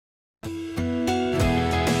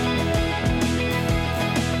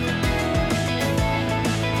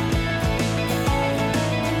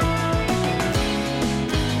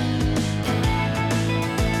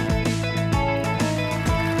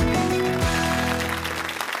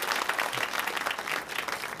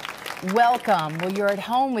Welcome. Well, you're at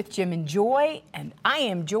home with Jim and Joy, and I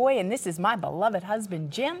am Joy, and this is my beloved husband,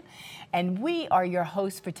 Jim. And we are your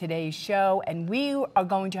hosts for today's show, and we are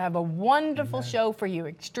going to have a wonderful show for you,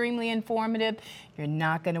 extremely informative. You're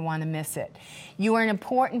not going to want to miss it. You are an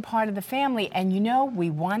important part of the family, and you know, we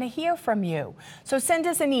want to hear from you. So send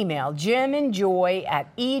us an email,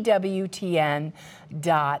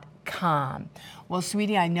 jimandjoy@ewtn.com. Well,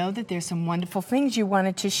 sweetie, I know that there's some wonderful things you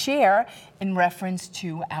wanted to share in reference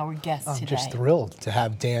to our guest today. I'm just thrilled to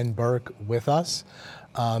have Dan Burke with us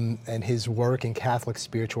and his work in Catholic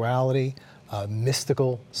spirituality,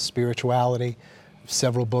 mystical spirituality,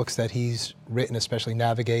 several books that he's written, especially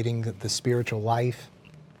Navigating the Spiritual Life,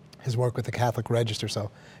 his work with the Catholic Register.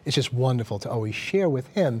 So it's just wonderful to always share with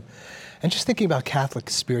him. And just thinking about Catholic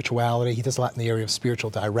spirituality, he does a lot in the area of spiritual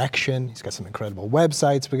direction. He's got some incredible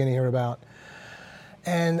websites we're going to hear about.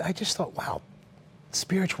 And I just thought, wow,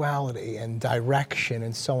 spirituality and direction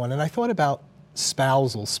and so on. And I thought about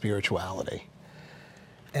spousal spirituality.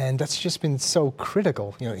 And that's just been so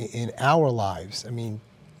critical, you know, in our lives. I mean,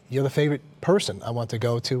 you're the favorite person I want to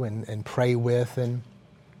go to and pray with. And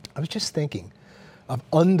I was just thinking of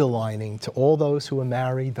underlining to all those who are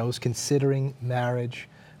married, those considering marriage.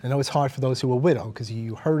 I know it's hard for those who are widowed because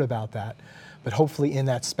you heard about that. But hopefully in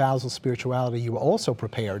that spousal spirituality, you were also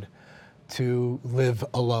prepared to live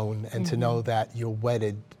alone and to know that you're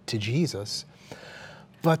wedded to Jesus.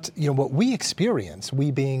 But you know what we experience,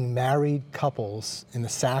 we being married couples in the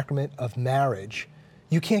sacrament of marriage,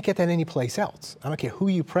 you can't get that anyplace else. I don't care who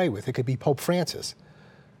you pray with. It could be Pope Francis.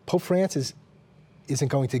 Pope Francis isn't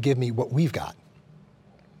going to give me what we've got.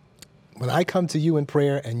 When I come to you in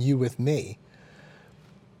prayer and you with me,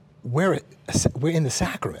 we're in the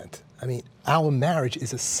sacrament. I mean, our marriage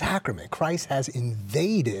is a sacrament. Christ has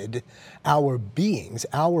invaded our beings,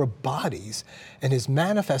 our bodies, and his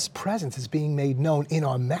manifest presence is being made known in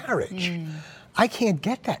our marriage. I can't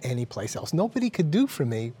get that anyplace else. Nobody could do for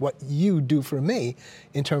me what you do for me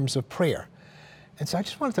in terms of prayer. And so I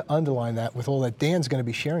just wanted to underline that with all that Dan's going to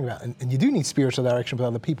be sharing about. And you do need spiritual direction with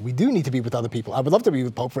other people. We do need to be with other people. I would love to be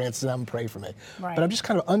with Pope Francis and have him pray for me. Right. But I'm just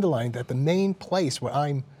kind of underlining that the main place where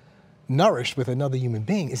I'm nourished with another human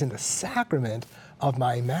being is in the sacrament of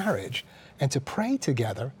my marriage, and to pray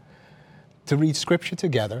together, to read scripture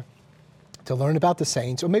together, to learn about the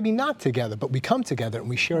saints, or maybe not together, but we come together and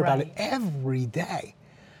we share about it every day.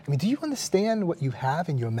 I mean, do you understand what you have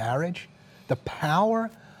in your marriage? The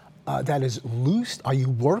power that is loosed? Are you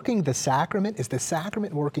working the sacrament? Is the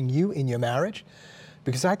sacrament working you in your marriage?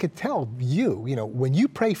 Because I could tell you, you know, when you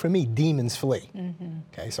pray for me, demons flee.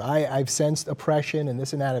 Okay, so I've sensed oppression and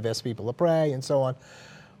this and that. I've asked people to pray and so on.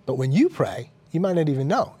 But when you pray, you might not even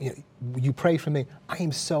know. You pray for me. I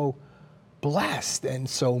am so blessed and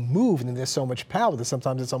so moved, and there's so much power that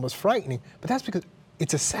sometimes it's almost frightening. But that's because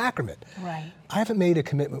it's a sacrament. Right. I haven't made a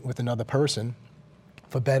commitment with another person,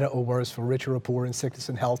 for better or worse, for richer or poor, in sickness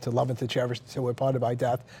and health, to love and to cherish till we're parted by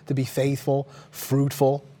death, to be faithful,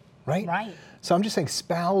 fruitful, right? Right. So I'm just saying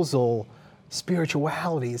spousal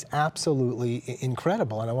spirituality is absolutely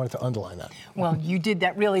incredible, and I wanted to underline that. Well, you did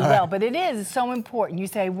that really well, but it is so important. You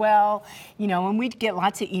say, well, you know, and we get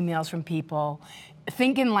lots of emails from people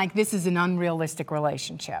thinking like this is an unrealistic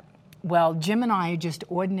relationship. Well, Jim and I are just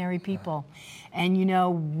ordinary people, and you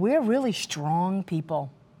know, we're really strong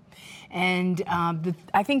people. And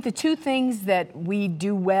I think the two things that we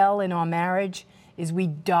do well in our marriage is we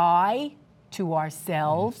die to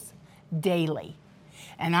ourselves daily.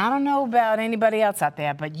 And I don't know about anybody else out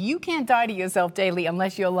there, but you can't die to yourself daily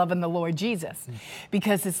unless you're loving the Lord Jesus.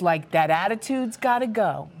 Because it's like that attitude's got to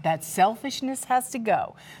go. That selfishness has to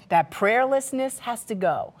go. That prayerlessness has to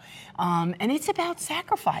go. And it's about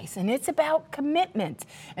sacrifice, and it's about commitment.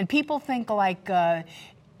 And people think like,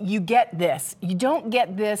 you get this. You don't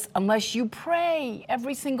get this unless you pray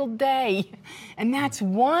every single day. And that's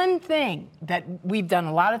one thing that we've done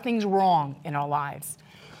a lot of things wrong in our lives.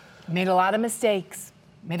 Made a lot of mistakes,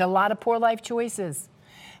 made a lot of poor life choices.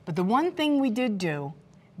 But the one thing we did do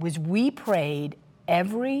was we prayed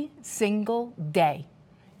every single day.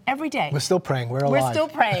 Every day. We're still praying. We're alive. We're still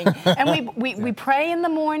praying. And we pray in the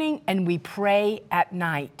morning and we pray at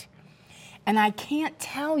night. And I can't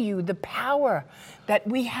tell you the power that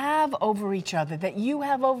we have over each other, that you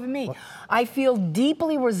have over me. I feel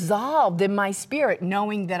deeply resolved in my spirit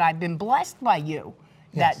knowing that I've been blessed by you.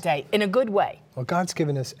 that day in a good way. Well, God's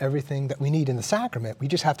given us everything that we need in the sacrament. We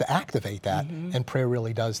just have to activate that, and prayer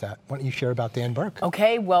really does that. Why don't you share about Dan Burke?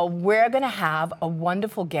 Okay, well, we're going to have a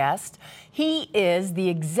wonderful guest. He is the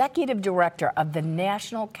executive director of the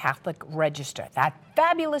National Catholic Register, that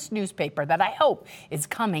fabulous newspaper that I hope is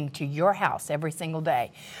coming to your house every single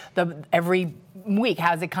day, every week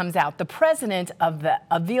as it comes out. The president of the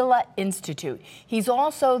Avila Institute. He's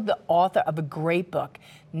also the author of a great book,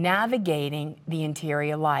 Navigating the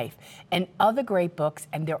Interior Life, and other great books,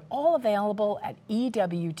 and they're all available at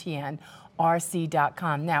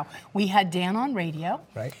EWTNRC.com. Now, we had Dan on radio.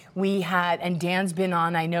 Right. And Dan's been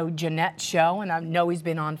on, I know, Jeanette's show, and I know he's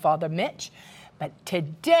been on Father Mitch. But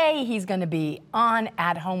today he's going to be on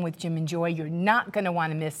At Home with Jim and Joy. You're not going to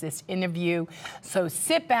want to miss this interview. So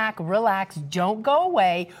sit back, relax, don't go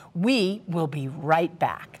away. We will be right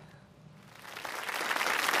back.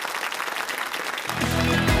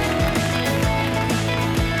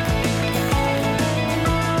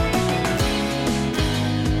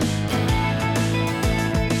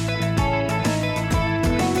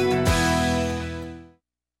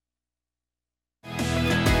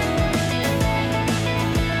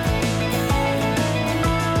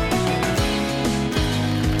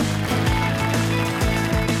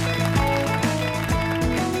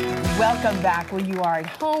 Welcome back. Well, you are at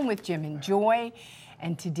home with Jim and Joy,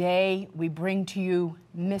 and today we bring to you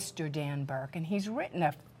Mr. Dan Burke, and he's written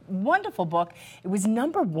a wonderful book. It was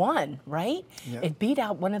 #1, right? Yeah. It beat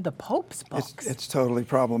out one of the Pope's books. It's totally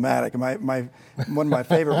problematic. One of my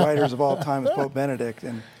favorite writers of all time is Pope Benedict,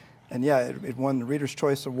 and yeah, it won the Reader's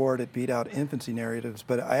Choice Award. It beat out Infancy Narratives,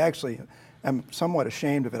 but I actually am somewhat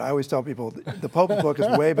ashamed of it. I always tell people the Pope's book is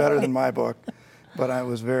way better than my book. But I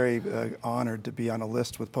was very honored to be on a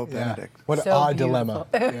list with Pope Benedict. What an So odd beautiful.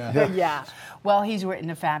 dilemma. Yeah. Well, he's written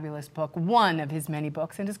a fabulous book, one of his many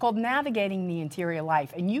books, and it's called Navigating the Interior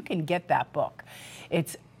Life. And you can get that book.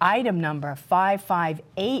 It's item number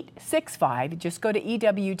 55865. Just go to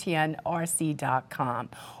EWTNRC.com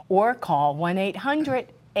or call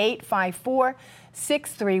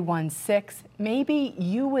 1-800-854-6316. Maybe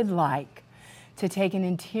you would like to take an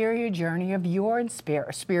interior journey of your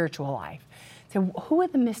spiritual life. So who are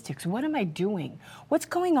the mystics? What am I doing? What's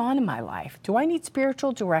going on in my life? Do I need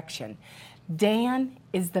spiritual direction? Dan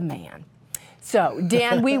is the man. So,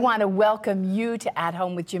 Dan, we want to welcome you to At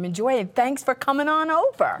Home with Jim and Joy, and thanks for coming on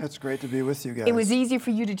over. It's great to be with you guys. It was easy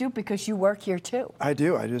for you to do because you work here too. I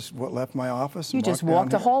do. I just left my office. You just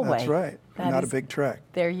walked walked a hallway. That's right. That Not is- a big trek.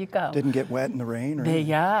 There you go. Didn't get wet in the rain or anything.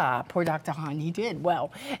 Yeah, poor Dr. Hahn, he did.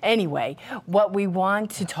 Well, anyway, what we want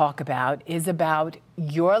to talk about is about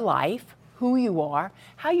your life, who you are,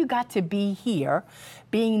 how you got to be here,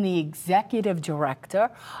 being the executive director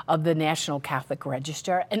of the National Catholic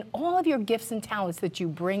Register, and all of your gifts and talents that you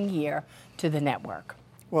bring here to the network.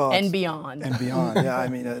 Well, and beyond. And beyond, yeah. I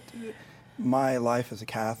mean, my life as a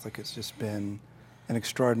Catholic has just been an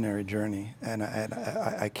extraordinary journey, and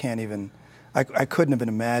I can't even, I couldn't have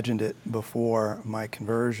imagined it before my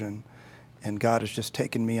conversion, and God has just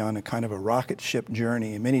taken me on a kind of a rocket ship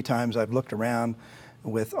journey. And many times I've looked around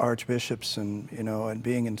with archbishops and, and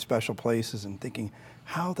being in special places and thinking,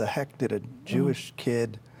 how the heck did a Jewish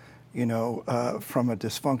kid, from a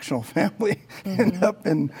dysfunctional family end up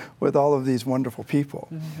with all of these wonderful people?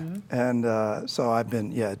 And so I've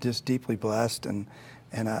been, just deeply blessed. And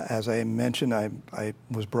as I mentioned, I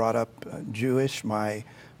was brought up Jewish. My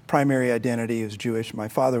primary identity is Jewish. My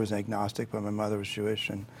father was agnostic, but my mother was Jewish.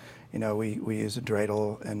 And we use a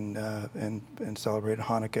dreidel and celebrate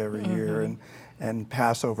Hanukkah every year and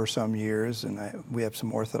Passover some years. And we have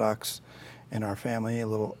some Orthodox in our family. A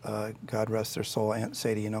little, God rest their soul, Aunt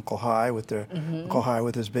Sadie and Uncle High with their Uncle High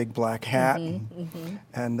with his big black hat.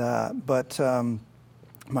 But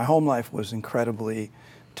my home life was incredibly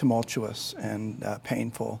tumultuous and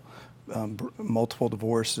painful. Multiple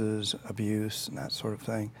divorces, abuse, and that sort of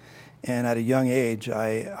thing. And at a young age,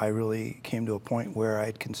 I really came to a point where I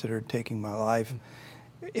had considered taking my life,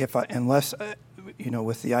 unless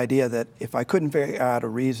with the idea that if I couldn't figure out a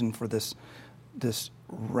reason for this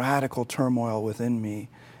radical turmoil within me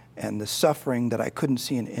and the suffering that I couldn't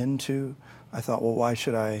see an end to, I thought, well, why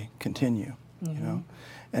should I continue?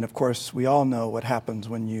 And of course, we all know what happens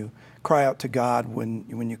when you cry out to God, when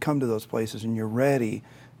you come to those places and you're ready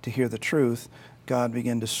to hear the truth. God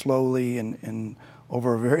began to slowly and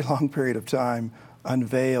over a very long period of time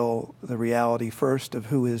unveil the reality first of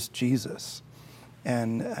who is Jesus,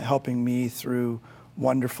 and helping me through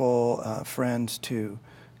wonderful friends to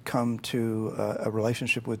come to a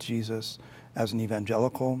relationship with Jesus as an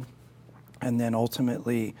evangelical. And then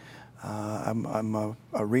ultimately I'm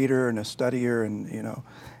a reader and a studier,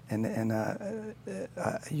 and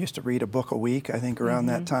I used to read a book a week, I think, around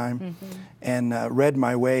that time, and read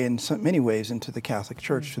my way in many ways into the Catholic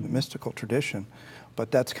Church, to the mystical tradition.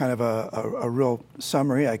 But that's kind of a real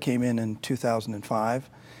summary. I came in 2005,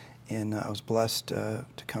 and I was blessed to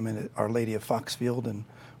come in at Our Lady of Foxfield in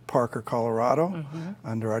Parker, Colorado,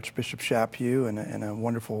 under Archbishop Chaput and a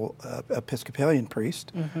wonderful Episcopalian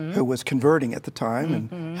priest who was converting at the time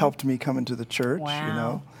and helped me come into the church. Wow. You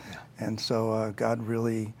know, and so God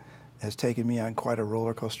really has taken me on quite a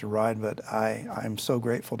roller coaster ride. But I'm so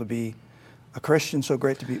grateful to be a Christian, so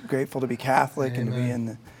grateful to be Catholic, Amen. and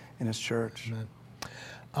to be in His church.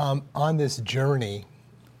 On this journey,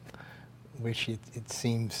 which it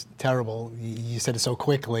seems terrible, you said it so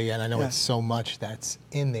quickly, and I know it's so much that's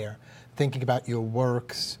in there. Thinking about your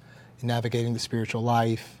works, navigating the spiritual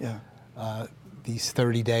life, these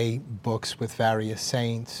 30-day books with various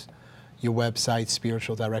saints, your website,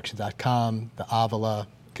 spiritualdirection.com, the Avila,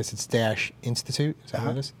 because it's -Institute, is that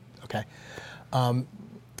what it is? Okay.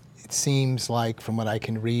 It seems like, from what I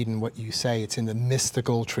can read and what you say, it's in the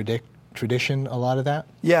mystical tradition, a lot of that?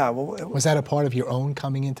 Yeah. Well, was that a part of your own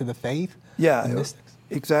coming into the faith? Yeah, the mystics?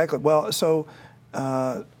 Exactly. Well, so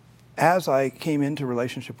as I came into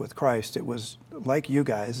relationship with Christ, it was like you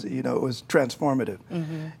guys, you know, it was transformative,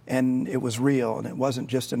 and it was real, and it wasn't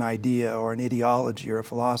just an idea or an ideology or a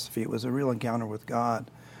philosophy. It was a real encounter with God.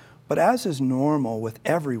 But as is normal with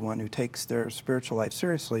everyone who takes their spiritual life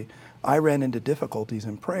seriously, I ran into difficulties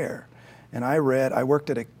in prayer. And I worked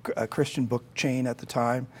at a Christian book chain at the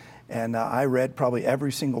time, and I read probably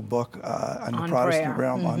every single book in the Protestant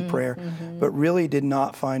realm on prayer, but really did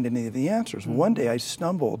not find any of the answers. One day I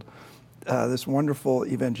stumbled, this wonderful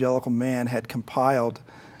evangelical man had compiled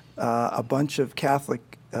a bunch of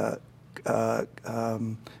Catholic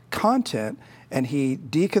content, and he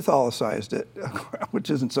de-Catholicized it, which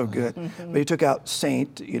isn't so good. But he took out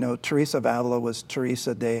saint, you know, Teresa of Avila was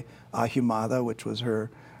Teresa de Ahumada, which was her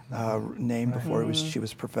name before she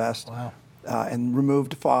was professed. Wow. And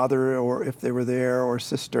removed father, or if they were there, or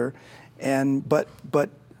sister, and but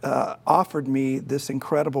offered me this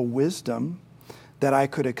incredible wisdom that I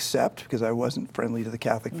could accept, because I wasn't friendly to the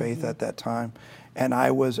Catholic faith at that time. And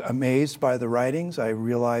I was amazed by the writings. I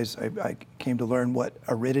realized I came to learn what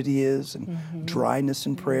aridity is, and dryness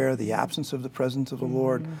in prayer, the absence of the presence of the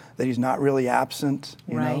Lord, that He's not really absent,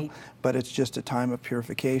 you know, but it's just a time of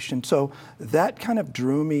purification. So that kind of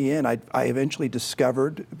drew me in. I eventually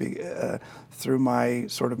discovered, through my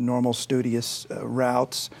sort of normal studious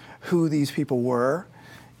routes, who these people were,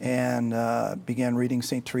 and began reading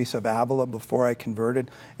St. Teresa of Avila before I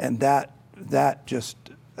converted. And that just,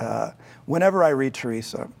 whenever I read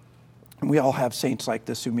Teresa, and we all have saints like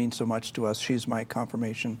this who mean so much to us. She's my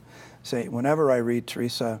confirmation saint. Whenever I read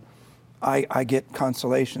Teresa, I get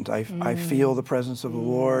consolations. I feel the presence of the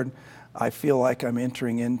Lord. I feel like I'm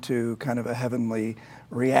entering into kind of a heavenly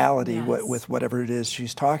reality with whatever it is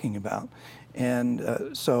she's talking about. And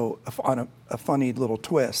so on a funny little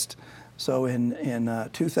twist, so in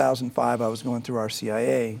 2005, I was going through our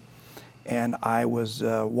CIA, and I was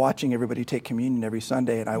watching everybody take communion every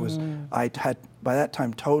Sunday, and I had by that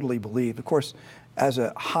time totally believed. Of course, as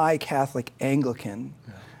a high Catholic Anglican,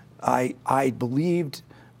 I believed.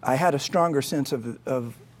 I had a stronger sense of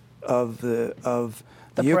the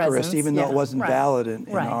Eucharist, presence, even though it wasn't valid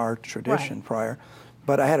in our tradition prior.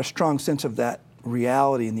 But I had a strong sense of that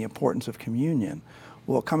reality and the importance of communion.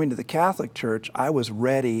 Well, coming to the Catholic Church, I was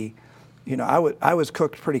ready. You know, I was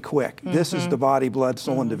cooked pretty quick. This is the body, blood,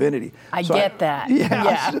 soul, and divinity. I get that.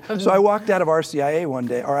 Yeah. So I walked out of RCIA one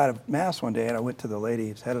day, or out of Mass one day, and I went to the lady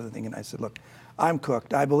who's head of the thing, and I said, "Look, I'm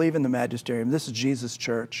cooked. I believe in the magisterium. This is Jesus'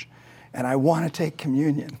 church, and I want to take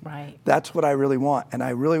communion. Right. That's what I really want, and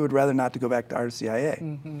I really would rather not to go back to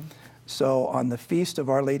RCIA." So on the feast of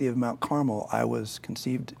Our Lady of Mount Carmel, I was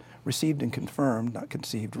received and confirmed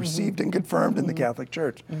in the Catholic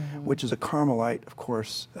Church, which is a Carmelite, of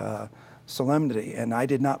course, solemnity, and I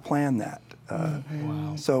did not plan that.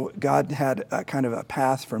 So God had a kind of a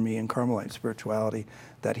path for me in Carmelite spirituality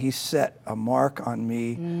that He set a mark on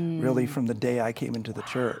me really from the day I came into the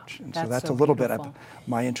church. And so that's a little bit of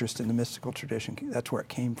my interest in the mystical tradition. That's where it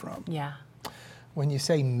came from. Yeah. When you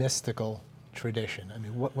say mystical tradition, I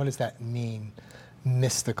mean, what does that mean,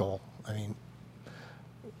 mystical? I mean,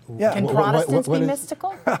 Can Protestants be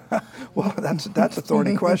mystical? Well, that's a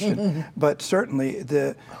thorny question, but certainly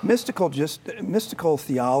the mystical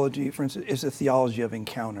theology, for instance, is a theology of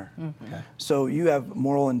encounter. Okay. So you have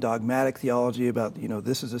moral and dogmatic theology about, you know,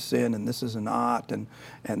 this is a sin and this is an ought, and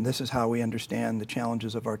this is how we understand the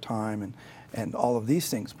challenges of our time and all of these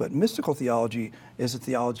things. But mystical theology is a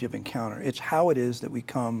theology of encounter. It's how it is that we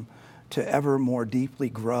come to ever more deeply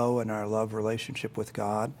grow in our love relationship with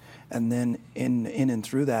God, and then in and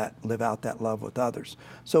through that, live out that love with others.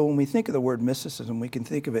 So when we think of the word mysticism, we can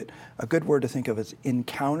think of it, a good word to think of is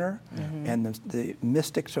encounter, and the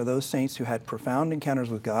mystics are those saints who had profound encounters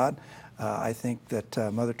with God. I think that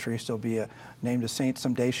Mother Teresa will be named a saint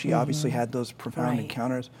someday. She obviously had those profound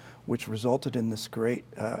encounters, which resulted in this great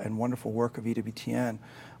and wonderful work of EWTN.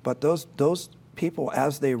 But those people,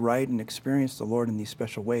 as they write and experience the Lord in these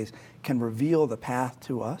special ways, can reveal the path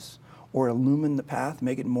to us or illumine the path,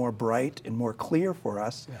 make it more bright and more clear for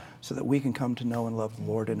us so that we can come to know and love the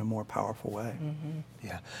Lord in a more powerful way.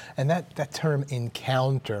 Yeah, and that term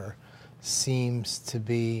encounter seems to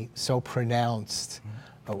be so pronounced.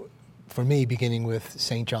 For me, beginning with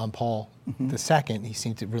St. John Paul II, he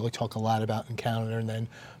seemed to really talk a lot about encounter, and then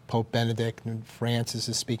Pope Benedict and Francis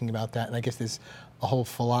is speaking about that. And I guess there's a whole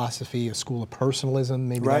philosophy, a school of personalism,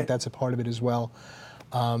 maybe that's a part of it as well.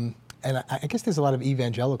 And I guess there's a lot of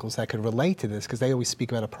evangelicals that could relate to this because they always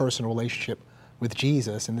speak about a personal relationship with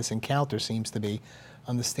Jesus, and this encounter seems to be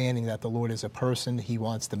understanding that the Lord is a person. He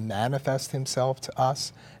wants to manifest himself to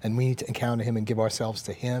us, and we need to encounter him and give ourselves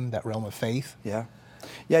to him, that realm of faith. Yeah.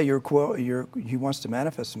 Yeah, your quote, he wants to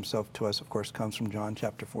manifest himself to us, of course, comes from John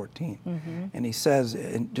chapter 14. And he says,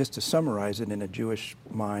 and just to summarize it in a Jewish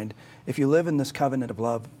mind, if you live in this covenant of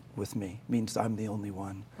love with me, means I'm the only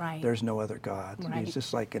one. There's no other God. It's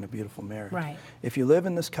just like in a beautiful marriage. If you live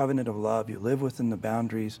in this covenant of love, you live within the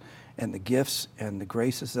boundaries and the gifts and the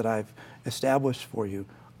graces that I've established for you,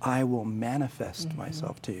 I will manifest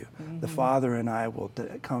myself to you. The Father and I will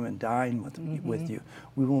come and dine with you.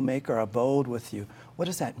 We will make our abode with you. What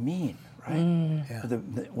does that mean, right?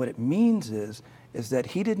 What it means is that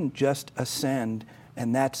he didn't just ascend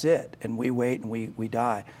and that's it, and we wait and we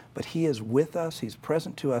die. But he is with us, he's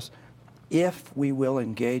present to us, if we will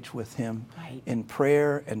engage with him in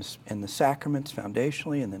prayer and in the sacraments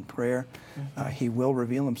foundationally, and then prayer. He will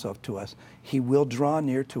reveal himself to us. He will draw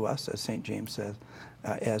near to us, as St. James says,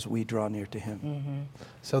 as we draw near to him.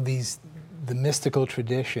 So the mystical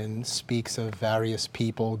tradition speaks of various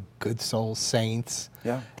people, good souls, saints,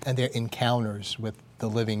 and their encounters with the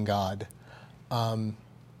living God.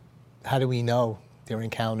 How do we know their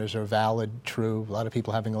encounters are valid, true? A lot of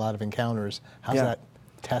people having a lot of encounters. How's that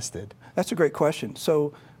tested? That's a great question.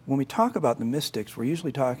 So when we talk about the mystics, we're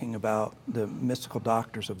usually talking about the mystical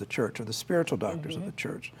doctors of the church, or the spiritual doctors of the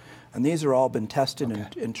church. And these are all been tested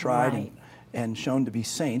and tried and shown to be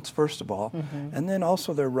saints, first of all, and then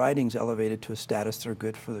also their writings elevated to a status that are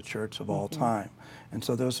good for the church of all time. And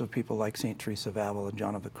so those are people like St. Teresa of Avila,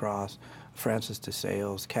 John of the Cross, Francis de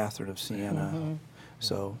Sales, Catherine of Siena.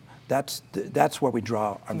 So that's where we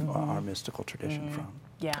draw our mystical tradition from.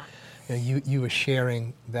 You were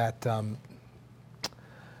sharing that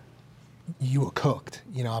you were cooked.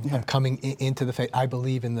 You know, I'm coming into the faith. I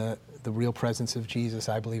believe in the real presence of Jesus.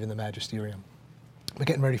 I believe in the magisterium. We're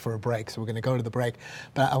getting ready for a break, so we're going to go to the break.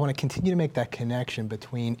 But I want to continue to make that connection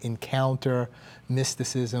between encounter,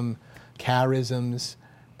 mysticism, charisms,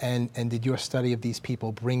 and did your study of these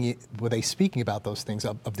people were they speaking about those things,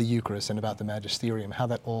 of the Eucharist and about the magisterium, how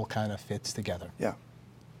that all kind of fits together? Yeah.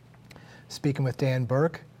 Speaking with Dan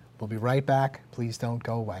Burke. We'll be right back. Please don't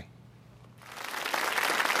go away.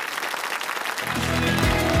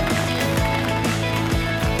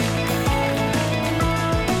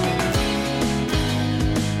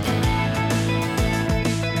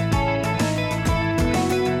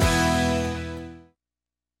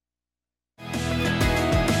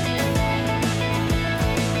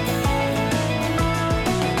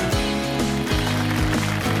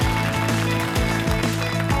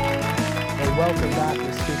 Welcome back.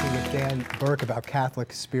 We're speaking with Dan Burke about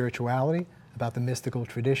Catholic spirituality, about the mystical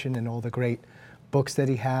tradition and all the great books that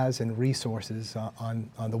he has and resources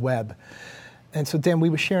on the web. And so, Dan, we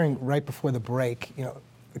were sharing right before the break, you know,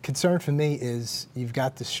 the concern for me is you've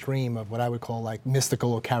got the stream of what I would call like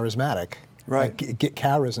mystical or charismatic, like get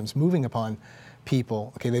charisms moving upon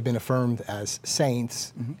people. Okay, they've been affirmed as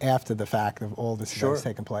saints after the fact of all this that's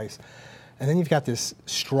taken place. And then you've got this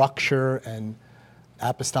structure and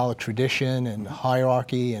apostolic tradition and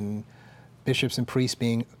hierarchy and bishops and priests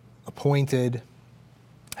being appointed.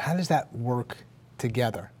 How does that work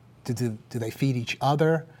together? Do they feed each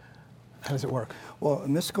other? How does it work? Well, a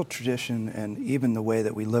mystical tradition and even the way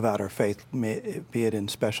that we live out our faith, be it in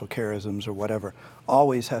special charisms or whatever,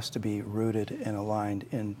 always has to be rooted and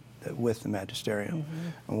aligned with the magisterium.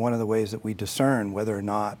 And one of the ways that we discern whether or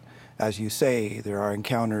not, as you say, there are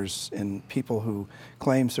encounters in people who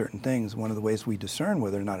claim certain things, one of the ways we discern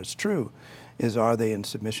whether or not it's true is, are they in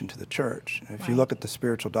submission to the church? If you look at the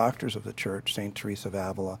spiritual doctors of the church, St. Teresa of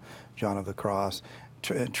Avila, John of the Cross,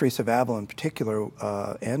 Teresa of Avila in particular,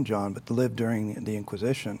 and John, but lived during the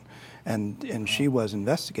Inquisition, and she was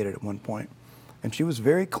investigated at one point, and she was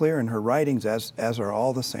very clear in her writings, as are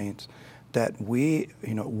all the saints, that we,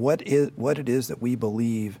 what it is that we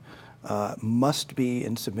believe must be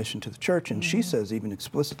in submission to the church. And she says even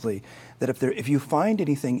explicitly that if you find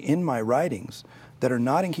anything in my writings that are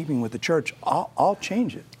not in keeping with the church, I'll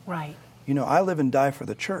change it. Right. I live and die for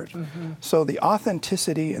the church. So the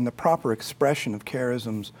authenticity and the proper expression of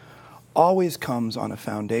charisms always comes on a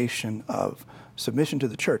foundation of submission to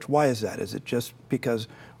the church. Why is that? Is it just because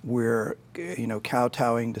we're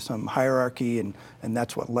kowtowing to some hierarchy and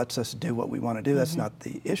that's what lets us do what we want to do? That's not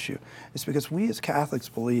the issue. It's because we as Catholics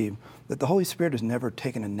believe that the Holy Spirit has never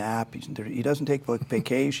taken a nap. He doesn't take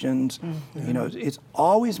vacations. It's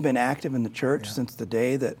always been active in the church since the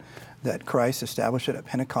day that Christ established it at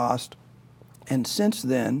Pentecost. And since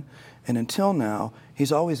then, and until now,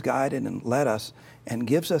 he's always guided and led us and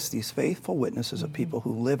gives us these faithful witnesses of people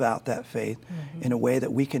who live out that faith in a way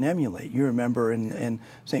that we can emulate. You remember in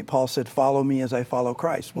St. Paul said, follow me as I follow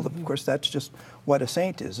Christ. Well, of course, that's just what a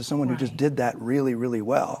saint is someone who just did that really, really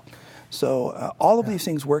well. So all of these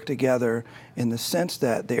things work together in the sense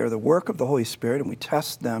that they are the work of the Holy Spirit, and we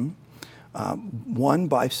test them. One,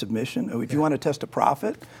 by submission. If you want to test a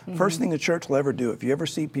prophet, first thing the church will ever do, if you ever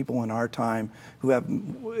see people in our time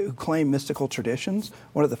who claim mystical traditions,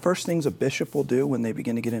 one of the first things a bishop will do when they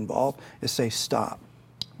begin to get involved is say, stop.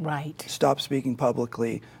 Right. Stop speaking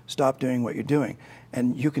publicly. Stop doing what you're doing.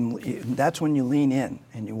 And that's when you lean in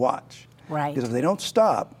and you watch. Right. Because if they don't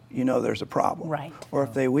stop, there's a problem. Right. Or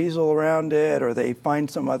if they weasel around it or they find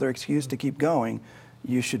some other excuse to keep going,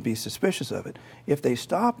 you should be suspicious of it. If they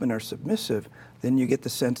stop and are submissive, then you get the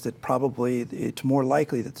sense that probably it's more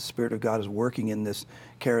likely that the Spirit of God is working in this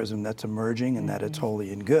charism that's emerging and that it's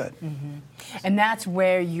holy and good. And that's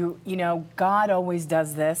where God always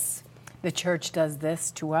does this. The church does this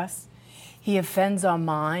to us. He offends our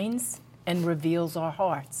minds and reveals our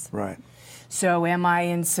hearts. Right. So am I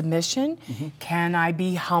in submission? Can I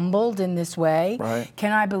be humbled in this way? Right.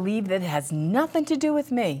 Can I believe that it has nothing to do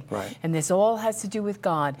with me? Right. And this all has to do with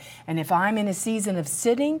God. And if I'm in a season of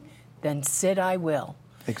sitting, then sit I will.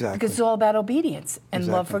 Exactly. Because it's all about obedience and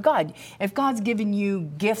love for God. If God's given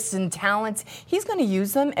you gifts and talents, He's going to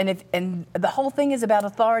use them. And the whole thing is about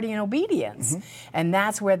authority and obedience. And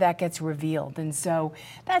that's where that gets revealed. And so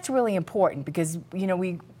that's really important because,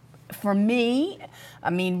 for me,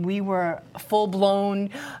 we were full-blown,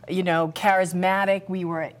 charismatic. We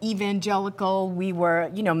were evangelical. We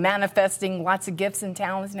were, manifesting lots of gifts and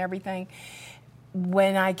talents and everything.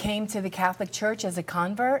 When I came to the Catholic Church as a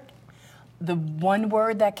convert, the one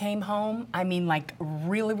word that came home,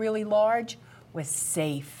 really, really large, was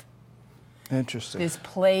safe. Interesting. This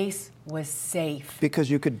place was safe. Because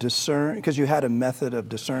you could discern, because you had a method of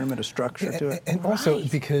discernment, a structure to it. And also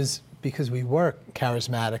because we were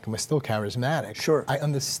charismatic and we're still charismatic, Sure. I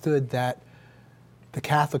understood that the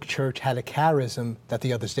Catholic Church had a charism that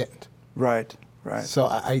the others didn't. Right, right. So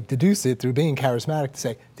I deduce it through being charismatic to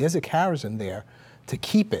say there's a charism there to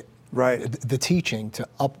keep it, right. the teaching to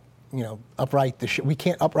upright the ship. We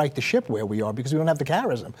can't upright the ship where we are because we don't have the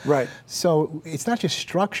charism. Right. So it's not just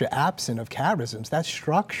structure absent of charisms. That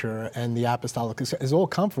structure and the apostolic has all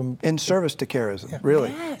come from in service to charism,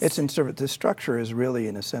 really. Yes. It's in service. The structure is really,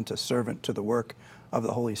 in a sense, a servant to the work of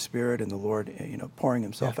the Holy Spirit and the Lord, pouring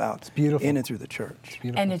Himself out it's beautiful. in and through the church. It's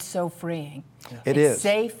beautiful. And it's so freeing. Yeah. It's is.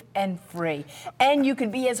 safe and free. And you can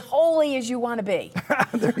be as holy as you want to be.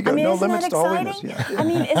 There you go. No isn't limits that to exciting? holiness.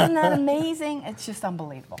 Yeah. Isn't that amazing? It's just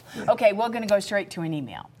unbelievable. Okay, we're going to go straight to an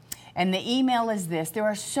email. And the email is this. There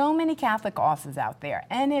are so many Catholic authors out there,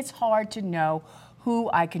 and it's hard to know who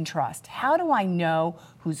I can trust. How do I know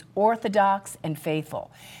who's orthodox and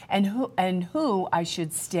faithful, and who I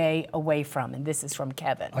should stay away from? And this is from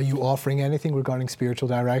Kevin. Are you offering anything regarding spiritual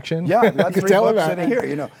direction? Yeah, I've got 3 Tell books about sitting it.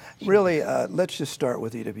 here. Really, let's just start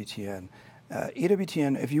with EWTN.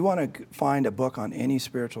 EWTN, if you want to find a book on any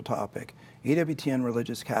spiritual topic, EWTN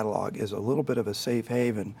Religious Catalog is a little bit of a safe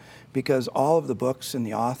haven because all of the books and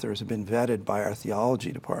the authors have been vetted by our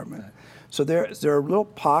theology department. So there are little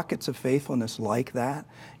pockets of faithfulness like that.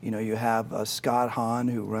 You have Scott Hahn,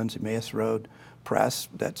 who runs Emmaus Road Press,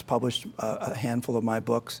 that's published a handful of my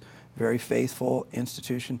books, very faithful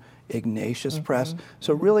institution. Ignatius Press.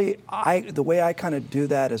 So really, the way I kind of do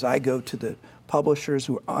that is I go to the publishers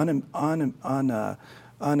who are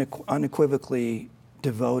unequivocally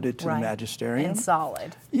devoted to the magisterium. And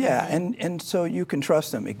solid. Yeah, and so you can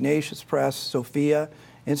trust them. Ignatius Press, Sophia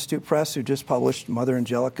Institute Press, who just published Mother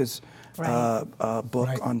Angelica's book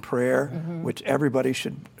Right. on prayer, which everybody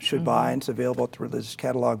should buy, and it's available at the religious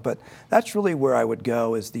catalog. But that's really where I would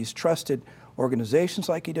go, is these trusted organizations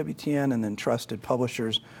like EWTN, and then trusted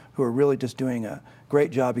publishers who are really just doing a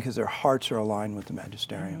great job because their hearts are aligned with the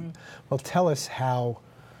magisterium. Well, tell us how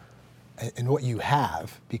and what you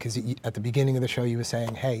have, because at the beginning of the show you were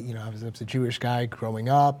saying, hey, you know, I was a Jewish guy growing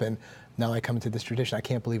up, and now I come into this tradition. I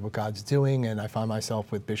can't believe what God's doing, and I find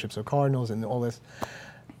myself with bishops or cardinals and all this.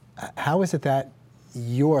 How is it that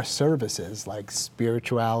your services, like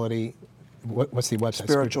spirituality, what's the website?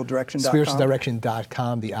 Spiritualdirection.com.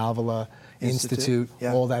 Spiritualdirection.com, the Avila Institute,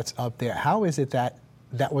 yeah. all that's up there. How is it that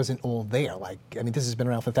that wasn't all there? Like, I mean, this has been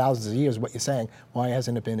around for thousands of years, what you're saying. Why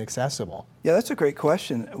hasn't it been accessible? Yeah, that's a great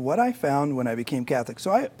question. What I found when I became Catholic,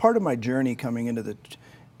 so part of my journey coming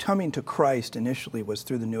to Christ initially was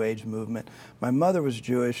through the New Age movement. My mother was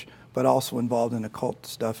Jewish, but also involved in occult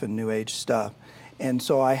stuff and New Age stuff. And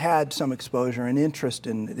so I had some exposure and interest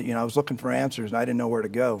in, you know, I was looking for answers and I didn't know where to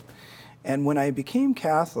go. And when I became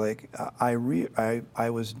Catholic, I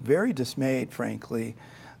was very dismayed, frankly,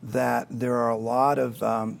 that there are a lot of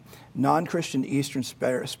non-Christian Eastern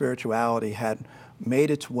spirituality had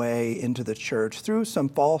made its way into the church through some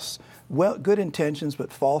false, good intentions,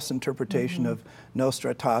 but false interpretation of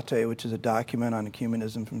Nostra Aetate, which is a document on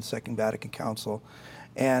ecumenism from the Second Vatican Council.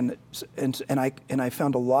 And I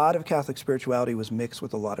found a lot of Catholic spirituality was mixed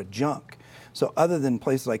with a lot of junk. So other than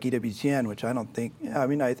places like EWTN, which I don't think, I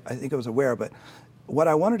mean, I think I was aware, but what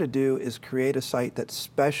I wanted to do is create a site that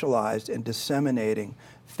specialized in disseminating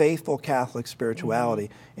faithful Catholic spirituality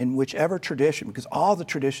in whichever tradition, because all the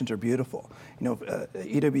traditions are beautiful. You know,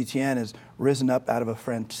 EWTN has risen up out of a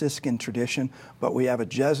Franciscan tradition, but we have a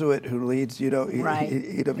Jesuit who leads, you know,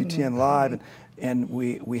 EWTN Live, and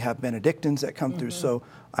we have Benedictines that come through. So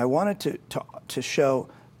I wanted to show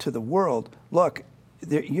to the world, look,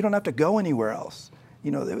 you don't have to go anywhere else. You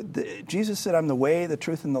know, Jesus said, I'm the way, the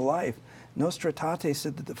truth, and the life. Nostra Aetate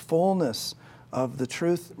said that the fullness of the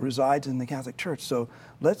truth resides in the Catholic Church. So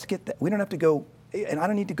let's get that. We don't have to go, and I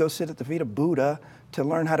don't need to go sit at the feet of Buddha to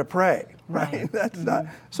learn how to pray, right? That's not,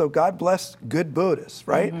 so God bless good Buddhists,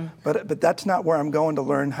 right? But that's not where I'm going to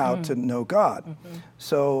learn how to know God.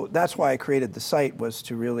 So that's why I created the site, was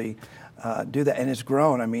to really do that, and it's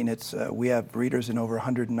grown. I mean, we have readers in over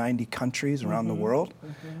 190 countries around the world.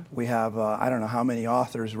 We have, I don't know how many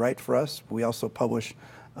authors write for us. We also publish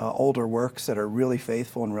older works that are really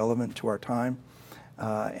faithful and relevant to our time.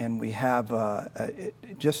 And we have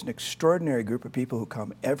just an extraordinary group of people who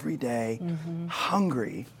come every day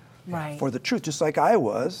hungry for the truth, just like I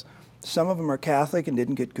was. Some of them are Catholic and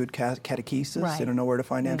didn't get good catechesis. They don't know where to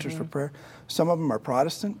find answers for prayer. Some of them are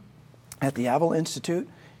Protestant. At the Avila Institute,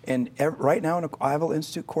 and right now in an Avila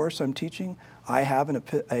Institute course I'm teaching, I have an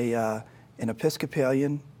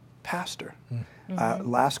Episcopalian pastor.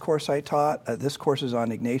 Last course I taught, this course is on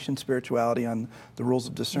Ignatian spirituality, on the rules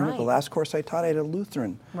of discernment. The last course I taught, I had a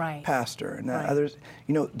Lutheran pastor, and others.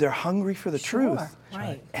 You know, they're hungry for the truth.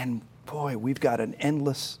 And boy, we've got an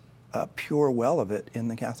endless, pure well of it in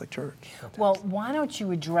the Catholic Church. Well, why don't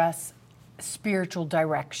you address spiritual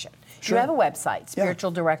direction? You have a website,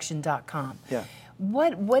 spiritualdirection.com.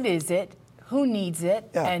 What is it? Who needs it?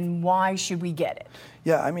 And why should we get it?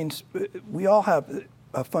 Yeah, I mean, we all have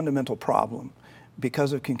a fundamental problem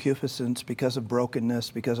because of concupiscence, because of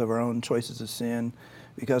brokenness, because of our own choices of sin,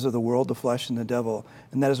 because of the world, the flesh, and the devil,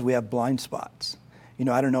 and that is we have blind spots. You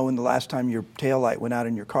know, I don't know when the last time your taillight went out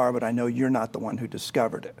in your car, but I know you're not the one who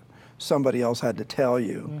discovered it. Somebody else had to tell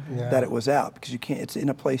you that it was out, because you can't. It's in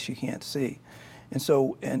a place you can't see. And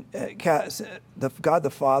so, God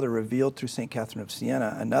the Father revealed through St. Catherine of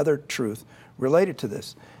Siena another truth related to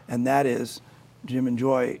this, and that is, Jim and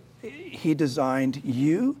Joy, He designed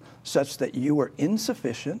you such that you were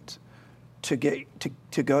insufficient to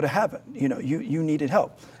go to heaven. You know, you needed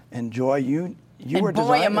help, and Joy, you were designed.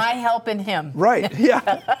 Boy, am I helping him! Right?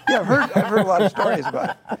 Yeah. I've heard a lot of stories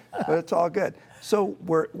about it, but it's all good. So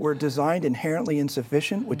we're designed inherently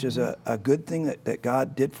insufficient, which is a good thing that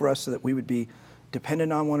God did for us, so that we would be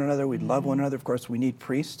dependent on one another. We'd love one another. Of course, we need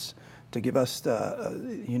priests to give us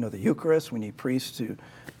the Eucharist. We need priests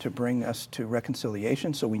to bring us to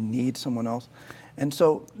reconciliation. So we need someone else. And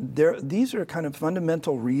so these are kind of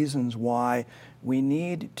fundamental reasons why we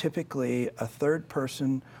need typically a third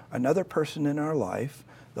person, another person in our life.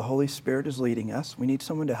 The Holy Spirit is leading us. We need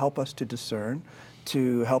someone to help us to discern,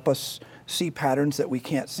 to help us see patterns that we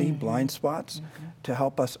can't see, blind spots, to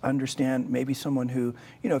help us understand maybe someone who,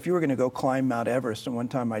 you know, if you were going to go climb Mount Everest, and one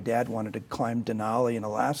time my dad wanted to climb Denali in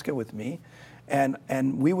Alaska with me,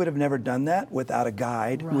 And we would have never done that without a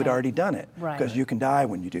guide who had already done it. Right. Because you can die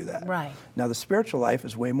when you do that. Right. Now the spiritual life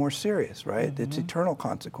is way more serious, right? It's eternal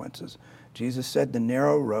consequences. Jesus said the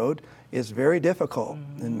narrow road is very difficult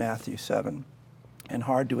in Matthew 7, and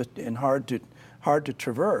hard to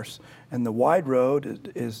traverse, and the wide road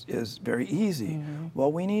is very easy.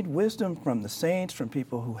 Well, we need wisdom from the saints, from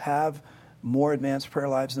people who have more advanced prayer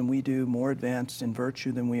lives than we do, more advanced in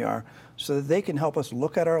virtue than we are, so that they can help us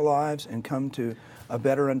look at our lives and come to a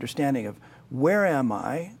better understanding of where am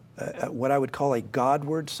I, what I would call a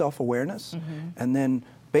Godward self-awareness, and then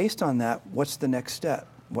based on that, what's the next step?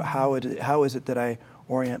 How is it that I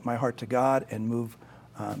orient my heart to God and move,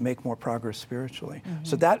 make more progress spiritually?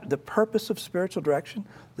 So that the purpose of spiritual direction,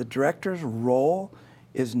 the director's role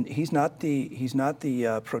is he's not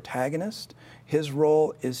the protagonist. His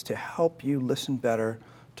role is to help you listen better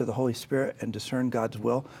to the Holy Spirit and discern God's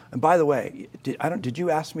will. And by the way, did you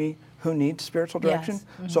ask me who needs spiritual direction?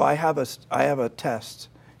 Yes. So I have a test.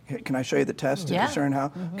 Can I show you the test to discern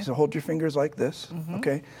how? So hold your fingers like this,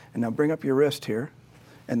 okay? And now bring up your wrist here,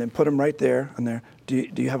 and then put them right there and there. Do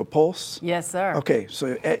you have a pulse? Yes, sir. Okay,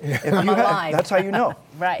 so if I'm you alive. that's how you know.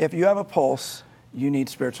 Right. If you have a pulse, you need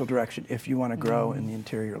spiritual direction if you want to grow in the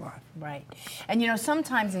interior life. Right. And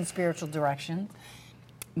sometimes in spiritual direction,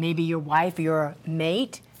 maybe your wife, your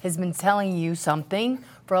mate has been telling you something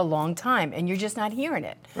for a long time and you're just not hearing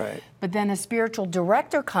it. Right. But then a spiritual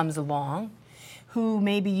director comes along who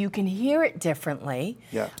maybe you can hear it differently.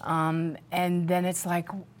 Yeah. And then it's like,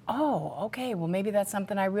 oh, okay, well, maybe that's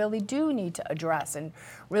something I really do need to address and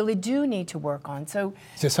really do need to work on. So,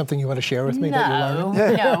 is there something you want to share with me that you're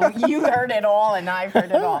learning? No, you heard it all and I've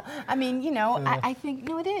heard it all. I mean, I think,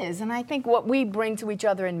 it is. And I think what we bring to each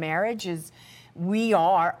other in marriage is we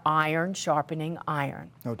are iron sharpening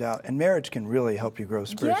iron. No doubt. And marriage can really help you grow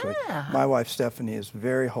spiritually. Yeah. My wife, Stephanie, is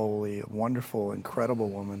very holy, a wonderful, incredible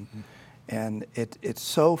woman. And it's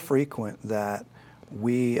so frequent that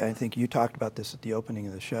I think you talked about this at the opening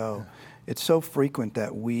of the show, it's so frequent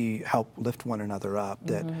that we help lift one another up,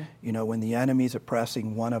 that, when the enemy's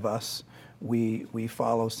oppressing one of us, we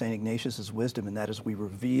follow St. Ignatius's wisdom, and that is we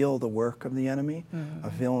reveal the work of the enemy,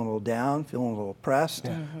 of feeling a little down, feeling a little oppressed.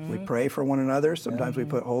 We pray for one another. Sometimes we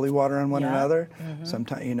put holy water on one another.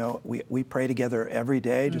 Sometimes, we pray together every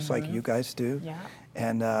day, just like you guys do. Yeah.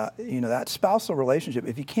 And, that spousal relationship,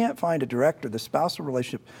 if you can't find a director, the spousal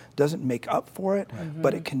relationship doesn't make up for it,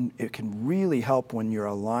 but it can really help when you're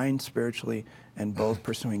aligned spiritually and both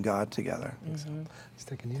pursuing God together. Let's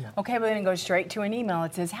take an email. Okay, we're going to go straight to an email.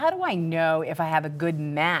 It says, how do I know if I have a good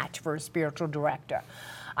match for a spiritual director?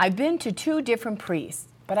 I've been to 2 different priests,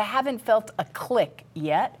 but I haven't felt a click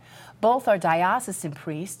yet. Both are diocesan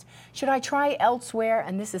priests. Should I try elsewhere?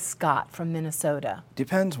 And this is Scott from Minnesota.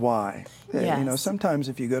 Depends why. Yes. Sometimes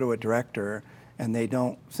if you go to a director and they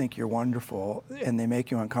don't think you're wonderful and they make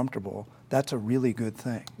you uncomfortable, that's a really good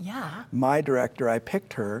thing. Yeah. My director, I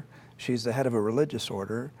picked her. She's the head of a religious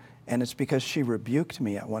order, and it's because she rebuked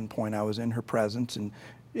me at one point. I was in her presence,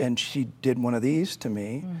 and she did one of these to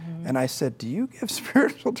me, and I said, do you give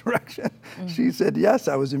spiritual direction? She said, yes.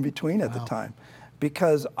 I was in between at the time.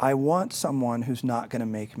 Because I want someone who's not going to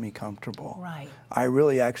make me comfortable. Right. I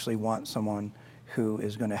really actually want someone who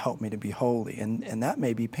is going to help me to be holy, and that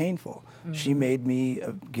may be painful. She made me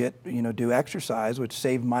do exercise, which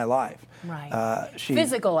saved my life. Right.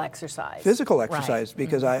 Physical exercise. Physical exercise, right.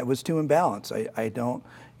 Because I was too imbalanced. I don't,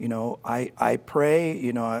 I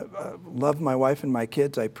pray. I love my wife and my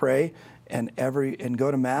kids. I pray and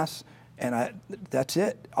go to Mass. And that's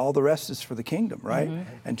it. All the rest is for the kingdom, right?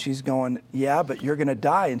 And she's going, yeah, but you're going to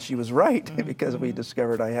die. And she was right, because we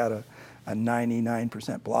discovered I had a 99%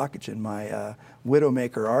 blockage in my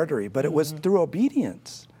widowmaker artery. But it was through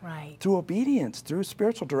obedience. Right. Through obedience, through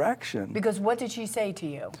spiritual direction. Because what did she say to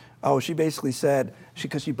you? Oh, she basically said,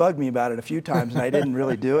 because she bugged me about it a few times, and I didn't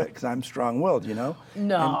really do it because I'm strong-willed,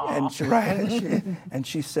 No. And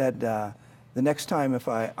she said, the next time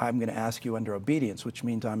I'm going to ask you under obedience, which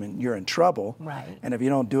means you're in trouble. Right. And if you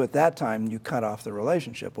don't do it that time, you cut off the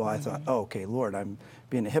relationship. Well, I thought, okay, Lord, I'm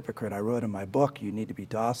being a hypocrite. I wrote in my book, you need to be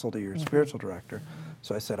docile to your spiritual director.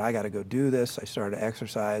 So I said, I got to go do this. I started to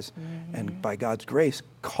exercise, and by God's grace,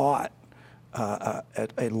 caught a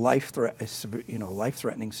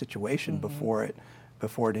life-threatening situation before it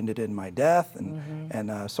ended in my death.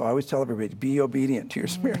 And so I always tell everybody, be obedient to your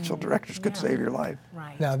spiritual directors. Could save your life.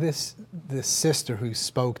 Right. Now, this sister who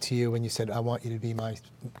spoke to you when you said, I want you to be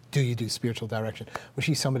do you do spiritual direction? Was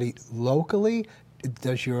she somebody locally?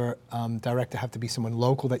 Does your director have to be someone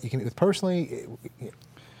local that you can meet with personally?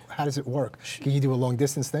 how does it work? Can you do a long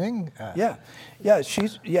distance thing? Yeah,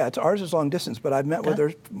 ours is long distance, but I've met with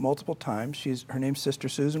her multiple times. Her name's Sister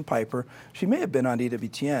Susan Piper. She may have been on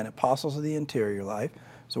EWTN, Apostles of the Interior Life.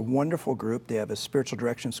 It's a wonderful group. They have a spiritual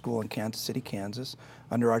direction school in Kansas City, Kansas,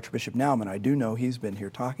 under Archbishop Naumann. I do know he's been here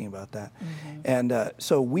talking about that. And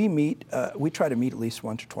so we meet, we try to meet at least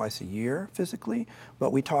once or twice a year physically,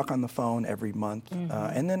 but we talk on the phone every month.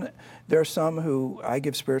 And then there are some who I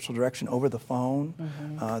give spiritual direction over the phone.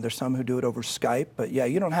 There's some who do it over Skype, but yeah,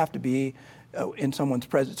 you don't have to be in someone's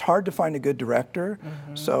presence. It's hard to find a good director,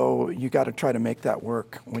 so you got to try to make that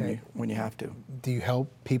work when you have to. Do you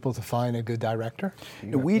help people to find a good director?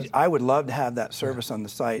 I would love to have that service on the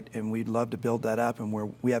site, and we'd love to build that up. And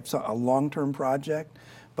we have a long-term project,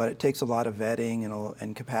 but it takes a lot of vetting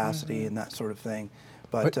and capacity and that sort of thing.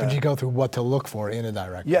 But you go through what to look for in a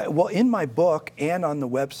director. Yeah, well, in my book and on the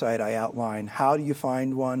website, I outline how do you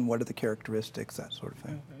find one, what are the characteristics, that sort of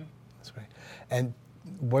thing. That's right. And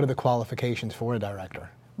what are the qualifications for a director?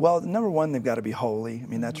 Well, number one, they've got to be holy. I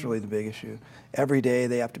mean, that's really the big issue. Every day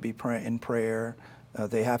they have to be in prayer.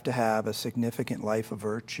 They have to have a significant life of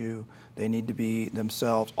virtue. They need to be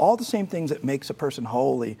themselves. All the same things that makes a person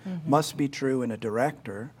holy must be true in a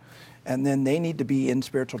director. And then they need to be in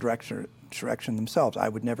spiritual direction themselves. I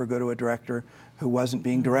would never go to a director who wasn't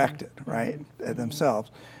being directed, right, themselves.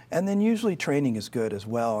 And then usually training is good as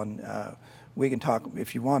well. And we can talk,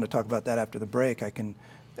 if you want to talk about that after the break, I can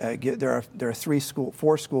there are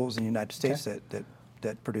 4 schools in the United States that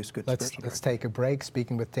produce good spiritual direction. Let's take a break.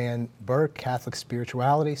 Speaking with Dan Burke, Catholic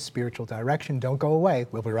Spirituality, Spiritual Direction. Don't go away.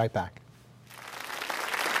 We'll be right back.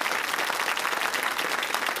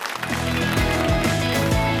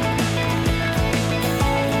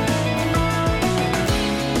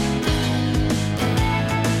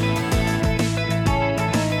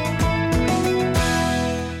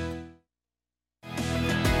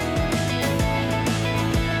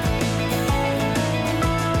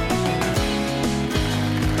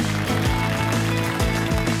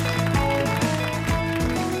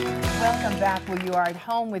 Well, you are at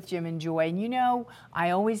home with Jim and Joy, and you know,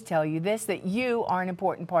 I always tell you this, that you are an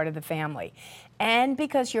important part of the family. And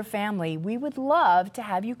because you're family, we would love to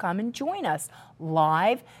have you come and join us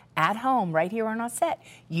live at home right here on our set.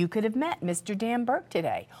 You could have met Mr. Dan Burke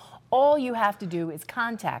today. All you have to do is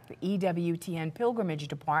contact the EWTN Pilgrimage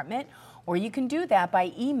Department, or you can do that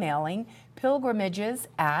by emailing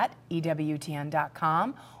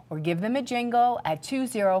pilgrimages@ewtn.com, or give them a jingle at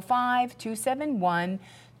 205-271-2966.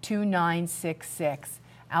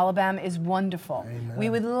 Alabama is wonderful. Amen. We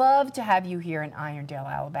would love to have you here in Irondale,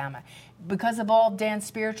 Alabama. Because of all Dan's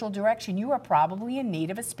spiritual direction, you are probably in need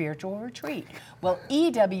of a spiritual retreat. Well,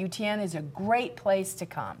 EWTN is a great place to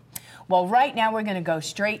come. Well, right now we're going to go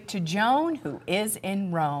straight to Joan, who is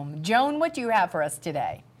in Rome. Joan, what do you have for us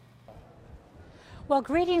today? Well,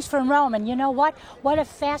 greetings from Rome, and you know what? What a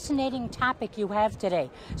fascinating topic you have today,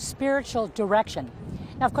 spiritual direction.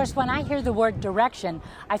 Now, of course, when I hear the word direction,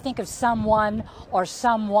 I think of someone or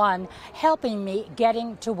someone helping me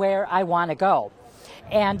getting to where I want to go.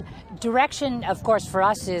 And direction, of course, for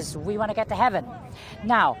us is we want to get to heaven.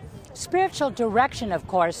 Now, spiritual direction, of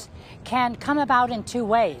course, can come about in 2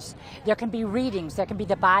 ways. There can be readings, there can be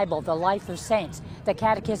the Bible, the life of saints, the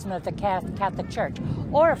catechism of the Catholic Church.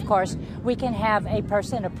 Or, of course, we can have a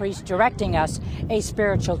person, a priest, directing us, a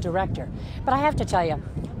spiritual director. But I have to tell you,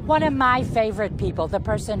 one of my favorite people, the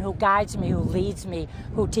person who guides me, who leads me,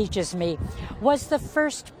 who teaches me, was the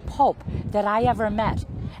first pope that I ever met.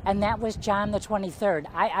 And that was John the 23rd.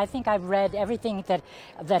 I think I've read everything that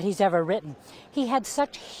he's ever written. He had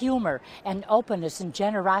such humor and openness and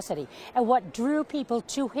generosity. And what drew people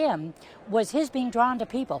to him was his being drawn to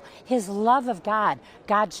people, his love of God,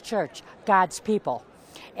 God's church, God's people.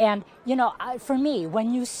 And, you know, for me,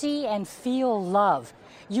 when you see and feel love,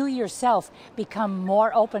 you yourself become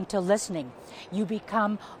more open to listening. You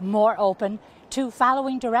become more open to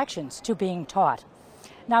following directions, to being taught.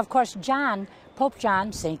 Now, of course, John, Pope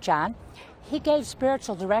John, St. John, he gave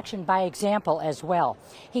spiritual direction by example as well.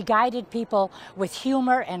 He guided people with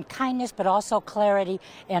humor and kindness, but also clarity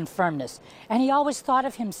and firmness. And he always thought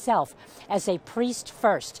of himself as a priest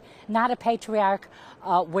first, not a patriarch,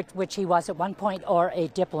 which he was at one point, or a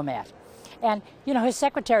diplomat. And, you know, his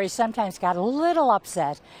secretaries sometimes got a little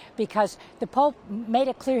upset because the Pope made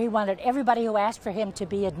it clear he wanted everybody who asked for him to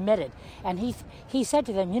be admitted. And he said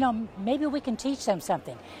to them, you know, maybe we can teach them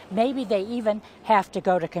something. Maybe they even have to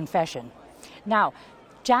go to confession. Now,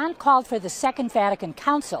 John called for the Second Vatican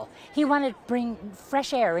Council. He wanted to bring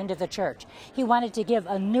fresh air into the church. He wanted to give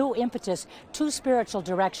a new impetus to spiritual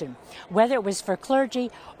direction, whether it was for clergy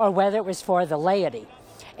or whether it was for the laity.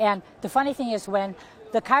 And the funny thing is, when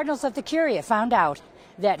the Cardinals of the Curia found out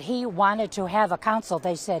that he wanted to have a council,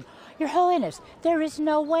 they said, "Your Holiness, there is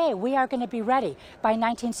no way we are going to be ready by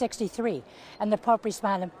 1963. And the Pope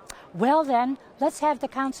responded, "Well then, let's have the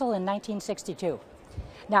council in 1962.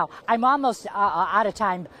 Now, I'm almost out of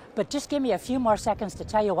time, but just give me a few more seconds to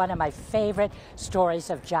tell you one of my favorite stories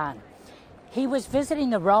of John. He was visiting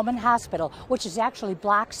the Roman hospital, which is actually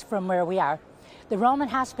blocks from where we are, the Roman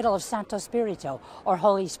hospital of Santo Spirito, or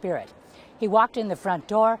Holy Spirit. He walked in the front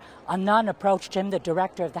door, a nun approached him, the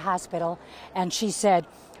director of the hospital, and she said,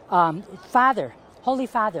 "Father, Holy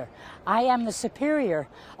Father, I am the superior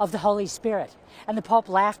of the Holy Spirit." And the Pope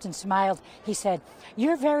laughed and smiled. He said,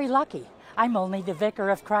 "You're very lucky. I'm only the vicar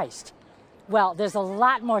of Christ." Well, there's a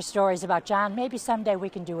lot more stories about John. Maybe someday we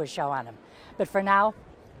can do a show on him. But for now,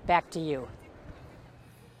 back to you.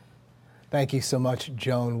 Thank you so much,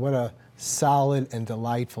 Joan. What a solid and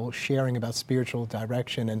delightful sharing about spiritual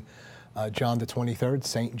direction and John the 23rd,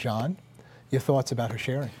 St. John. Your thoughts about her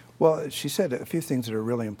sharing? Well, she said a few things that are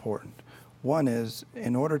really important. One is,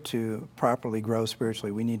 in order to properly grow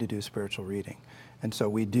spiritually, we need to do spiritual reading. And so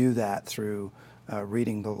we do that through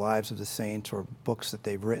reading the lives of the saints or books that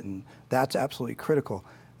they've written. That's absolutely critical.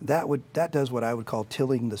 That does what I would call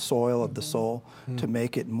tilling the soil of the soul to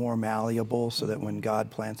make it more malleable so that when God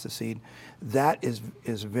plants the seed, that is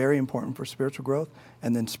very important for spiritual growth.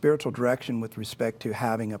 And then spiritual direction with respect to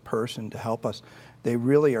having a person to help us. They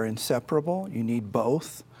really are inseparable. You need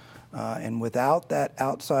both. And without that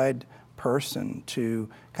outside person to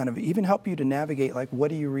kind of even help you to navigate, like,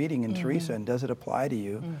 what are you reading in Teresa and does it apply to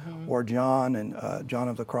you? Or John and John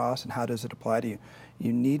of the Cross, and how does it apply to you?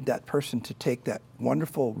 You need that person to take that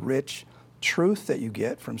wonderful, rich truth that you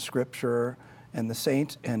get from Scripture and the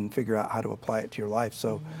saints and figure out how to apply it to your life.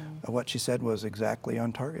 So what she said was exactly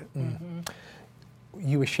on target.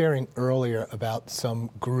 You were sharing earlier about some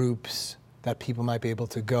groups that people might be able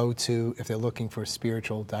to go to if they're looking for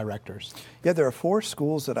spiritual directors. Yeah, there are 4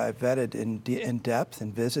 schools that I've vetted in depth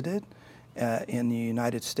and visited in the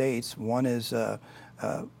United States. One is the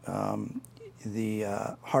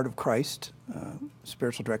Heart of Christ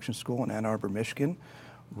Spiritual Direction School in Ann Arbor, Michigan,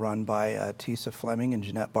 run by Tisa Fleming and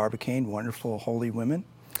Jeanette Barbicane, wonderful holy women.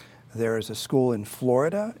 There is a school in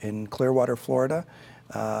Florida, in Clearwater, Florida,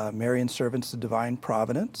 Marian Servants of Divine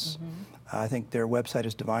Providence. I think their website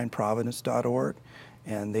is divineprovidence.org,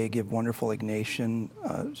 and they give wonderful Ignatian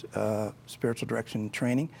spiritual direction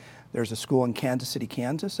training. There's a school in Kansas City,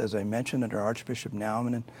 Kansas, as I mentioned, under Archbishop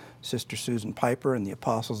Naumann and Sister Susan Piper and the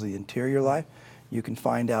Apostles of the Interior Life. You can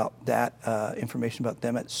find out that information about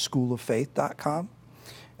them at schooloffaith.com.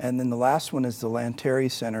 And then the last one is the Lanteri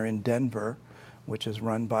Center in Denver, which is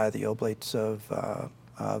run by the Oblates of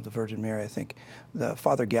the Virgin Mary, I think. The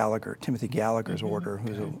Father Gallagher, Timothy Gallagher's order,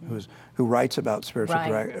 who writes about spiritual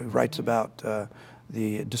writes about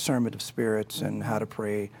the discernment of spirits and how to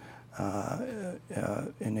pray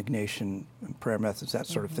in Ignatian prayer methods, that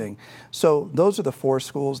sort of thing. So those are the 4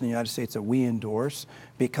 schools in the United States that we endorse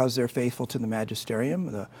because they're faithful to the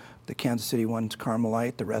magisterium. The Kansas City one's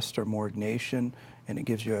Carmelite, the rest are more Ignatian, and it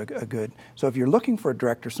gives you a good... So if you're looking for a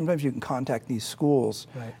director, sometimes you can contact these schools,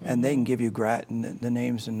 and they can give you the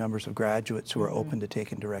names and numbers of graduates who are open to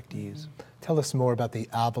taking directees. Tell us more about the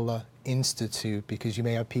Avila Institute, because you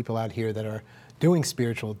may have people out here that are doing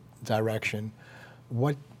spiritual direction.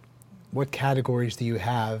 What categories do you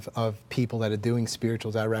have of people that are doing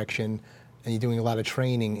spiritual direction, and you're doing a lot of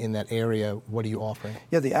training in that area? What are you offering?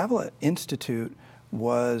 Yeah, the Avila Institute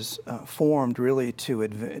was formed really to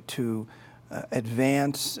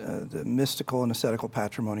advance the mystical and ascetical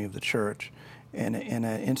patrimony of the Church in an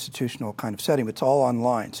institutional kind of setting. It's all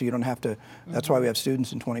online, so you don't have to, that's why we have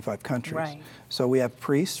students in 25 countries. Right. So we have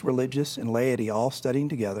priests, religious, and laity all studying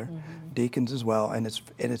together, deacons as well, and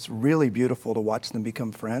it's really beautiful to watch them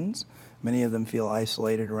become friends. Many of them feel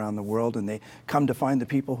isolated around the world, and they come to find the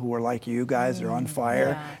people who are like you guys, they're on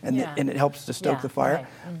fire, and it helps to stoke the fire.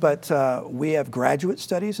 But we have graduate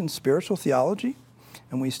studies in spiritual theology,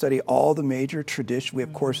 and we study all the major traditions. We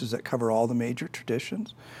have courses that cover all the major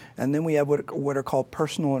traditions. And then we have what are called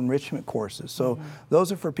personal enrichment courses. So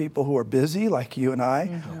those are for people who are busy, like you and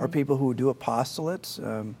I, or people who do apostolates,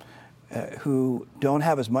 who don't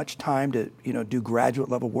have as much time to do graduate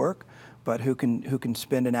level work, but who can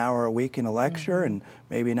spend an hour a week in a lecture and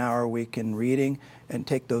maybe an hour a week in reading and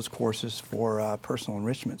take those courses for personal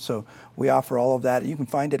enrichment. So we offer all of that. You can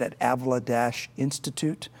find it at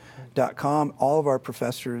avila-institute.com. .com. All of our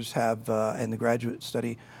professors have, in the graduate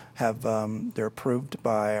study, have they're approved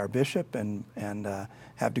by our bishop and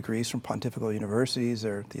have degrees from pontifical universities.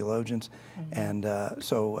 They're theologians, and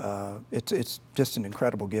so it's just an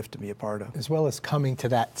incredible gift to be a part of. As well as coming to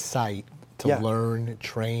that site to learn,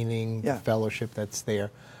 training, the fellowship that's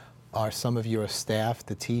there. Are some of your staff,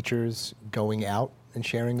 the teachers, going out and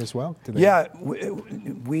sharing as well? Yeah,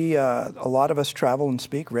 we a lot of us travel and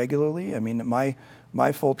speak regularly. I mean,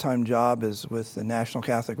 my full-time job is with the National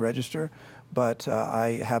Catholic Register, but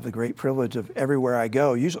I have the great privilege of everywhere I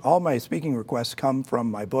go. Usually, all my speaking requests come from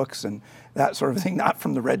my books and that sort of thing, not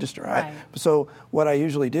from the Register. Right. So what I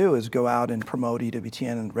usually do is go out and promote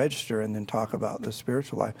EWTN and the Register, and then talk about the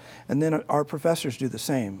spiritual life. And then our professors do the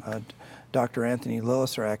same. Dr. Anthony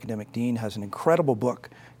Lillis, our academic dean, has an incredible book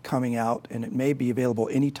coming out, and it may be available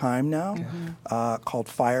any time now, called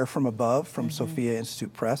Fire from Above from Sophia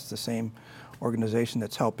Institute Press, the same organization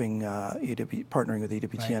that's helping partnering with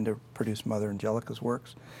EWTN to produce Mother Angelica's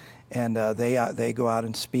works. And they go out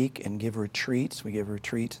and speak and give retreats. We give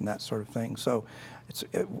retreats and that sort of thing. So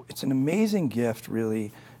it's an amazing gift,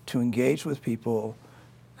 really, to engage with people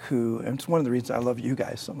who, and it's one of the reasons I love you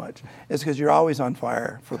guys so much, is because you're always on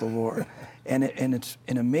fire for the Lord. And it's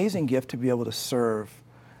an amazing gift to be able to serve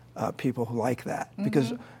people who like that,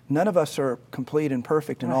 because none of us are complete and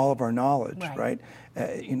perfect in all of our knowledge, right?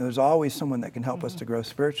 There's always someone that can help us to grow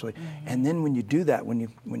spiritually. And then when you do that, when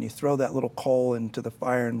you throw that little coal into the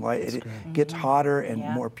fire and light, it gets hotter and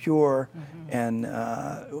more pure. And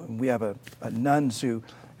we have nuns who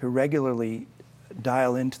regularly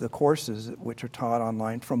dial into the courses which are taught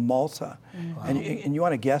online from Malta. And you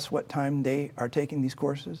want to guess what time they are taking these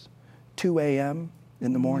courses? 2 a.m.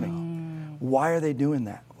 in the morning. Why are they doing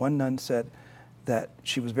that? One nun said that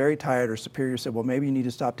she was very tired. Her superior said, well, maybe you need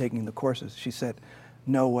to stop taking the courses. She said,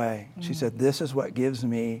 no way. She said, this is what gives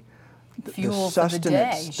me the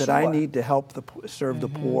sustenance that I need to help serve the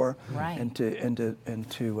poor and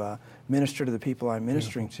to minister to the people I'm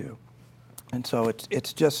ministering to. And so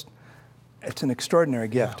it's an extraordinary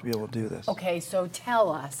gift to be able to do this. Okay, so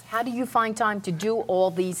tell us, how do you find time to do all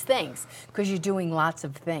these things? Because you're doing lots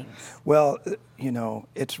of things. Well,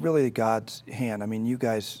 it's really God's hand. I mean, you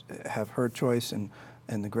guys have Her Choice and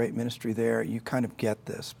the great ministry there. You kind of get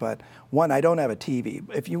this. But one, I don't have a TV.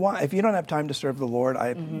 If you don't have time to serve the Lord, I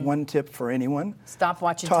have one tip for anyone. Stop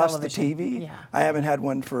watching television. Toss the TV. Yeah. I haven't had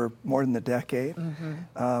one for more than a decade.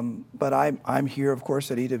 But I'm here, of course,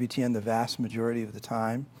 at EWTN the vast majority of the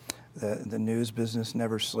time. The news business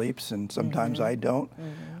never sleeps, and sometimes I don't.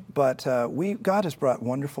 But God has brought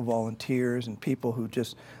wonderful volunteers and people who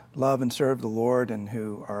just love and serve the Lord, and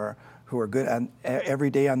who are good. And every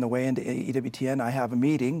day on the way into EWTN, I have a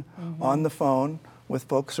meeting on the phone with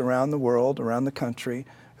folks around the world, around the country,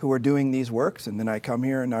 who are doing these works. And then I come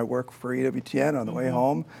here and I work for EWTN on the way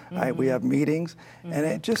home. We have meetings, and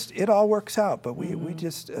it all works out. But we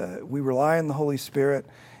rely on the Holy Spirit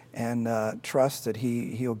and trust that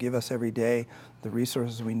He'll give us every day the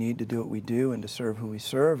resources we need to do what we do and to serve who we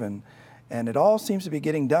serve, and it all seems to be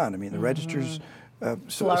getting done. I mean, the registers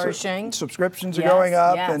flourishing, subscriptions are going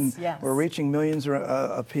up, and we're reaching millions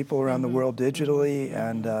of people around the world digitally,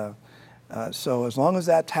 and so as long as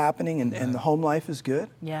that's happening and the home life is good,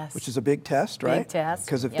 which is a big test, right? Big test.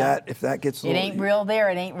 Because if that gets it ain't real there,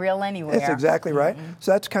 it ain't real anywhere. That's exactly right.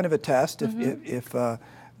 So that's kind of a test. If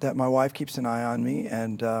that my wife keeps an eye on me,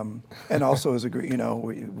 and also as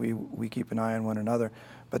we keep an eye on one another.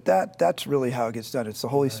 But that's really how it gets done. It's the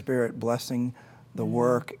Holy Spirit blessing the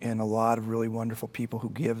work, and a lot of really wonderful people who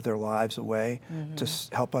give their lives away to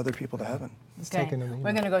help other people to heaven. Okay.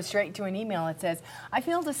 We're going to go straight to an email. It says, I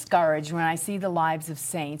feel discouraged when I see the lives of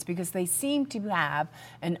saints because they seem to have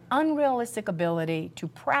an unrealistic ability to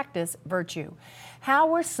practice virtue. How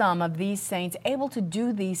were some of these saints able to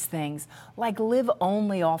do these things, like live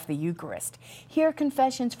only off the Eucharist, hear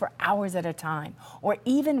confessions for hours at a time, or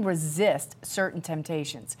even resist certain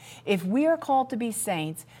temptations? If we are called to be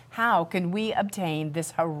saints, how can we obtain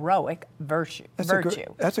this heroic virtue?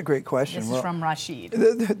 That's a great question. This is from Rashid.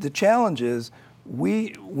 The challenge is,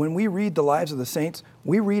 when we read the lives of the saints,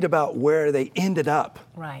 we read about where they ended up.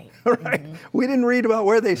 Right. Right? We didn't read about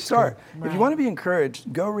where they start. Right. If you want to be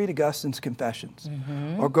encouraged, go read Augustine's Confessions,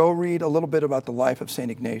 or go read a little bit about the life of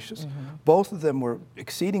St. Ignatius. Both of them were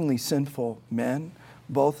exceedingly sinful men.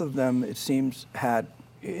 Both of them, it seems, had,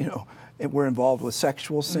 were involved with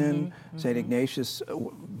sexual sin. St. Ignatius,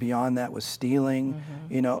 beyond that, was stealing.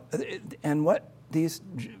 And what these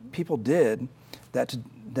people did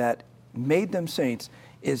that made them saints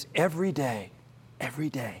is every day,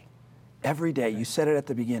 you said it at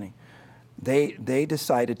the beginning, they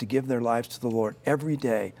decided to give their lives to the Lord every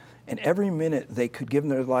day, And every minute they could give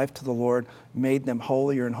their life to the Lord made them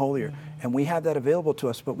holier and holier. And we have that available to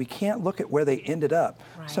us, but we can't look at where they ended up.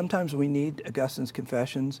 Right. Sometimes we need Augustine's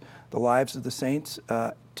Confessions, the lives of the saints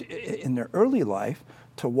in their early life,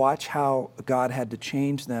 to watch how God had to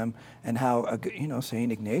change them, and how,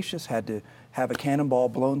 St. Ignatius had to have a cannonball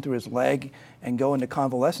blown through his leg and go into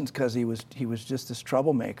convalescence because he was just this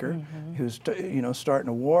troublemaker. He was, starting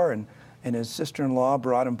a war, and his sister-in-law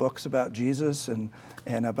brought him books about Jesus and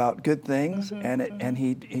about good things, and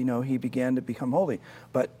he began to become holy.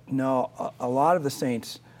 But no, a lot of the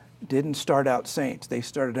saints didn't start out saints. They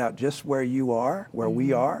started out just where you are, where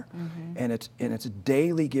we are, and it's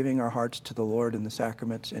daily giving our hearts to the Lord in the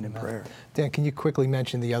sacraments and in prayer. Dan, can you quickly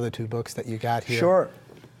mention the other two books that you got here? Sure.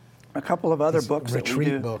 A couple of other books that we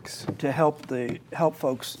do books to help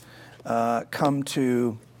folks come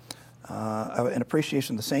to an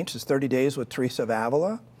appreciation of the saints is 30 Days with Teresa of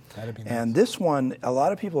Avila. That'd be nice. And this one, a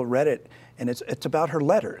lot of people read it, and it's about her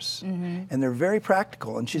letters, and they're very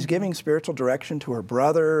practical. And she's giving spiritual direction to her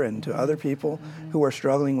brother and to other people who are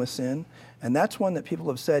struggling with sin. And that's one that people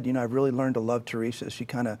have said, I've really learned to love Teresa. She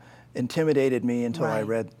kind of intimidated me until I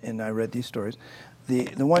read these stories.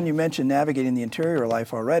 The one you mentioned, Navigating the Interior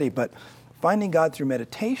Life, already, but Finding God Through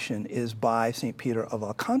Meditation is by St. Peter of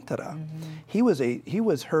Alcantara. He was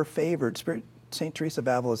her favorite, St. Teresa of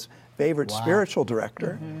Avila's favorite spiritual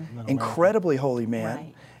director, incredibly holy man.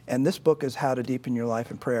 Right. And this book is How to Deepen Your Life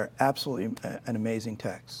in Prayer. Absolutely an amazing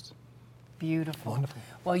text. Beautiful. Wonderful.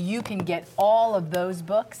 Well, you can get all of those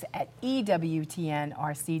books at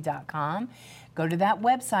EWTNRC.com. Go to that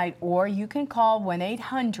website, or you can call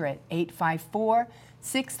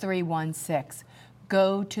 1-800-854-6316.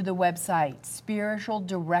 Go to the website,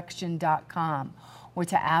 spiritualdirection.com, or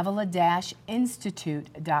to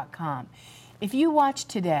avila-institute.com. If you watch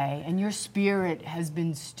today and your spirit has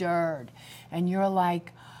been stirred and you're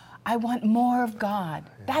like, I want more of God.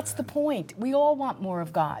 That's the point. We all want more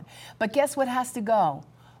of God. But guess what has to go?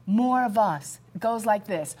 More of us. It goes like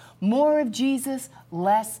this. More of Jesus,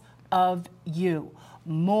 less of you.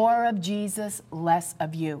 More of Jesus, less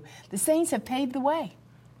of you. The saints have paved the way.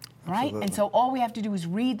 Right? Absolutely. And so all we have to do is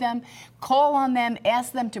read them, call on them,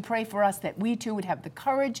 ask them to pray for us, that we too would have the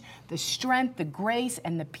courage, the strength, the grace,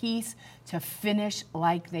 and the peace to finish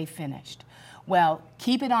like they finished. Well,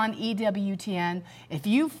 keep it on EWTN. If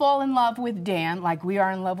you fall in love with Dan, like we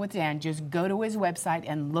are in love with Dan, just go to his website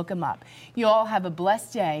and look him up. You all have a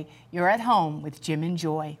blessed day. You're at home with Jim and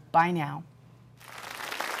Joy. Bye now.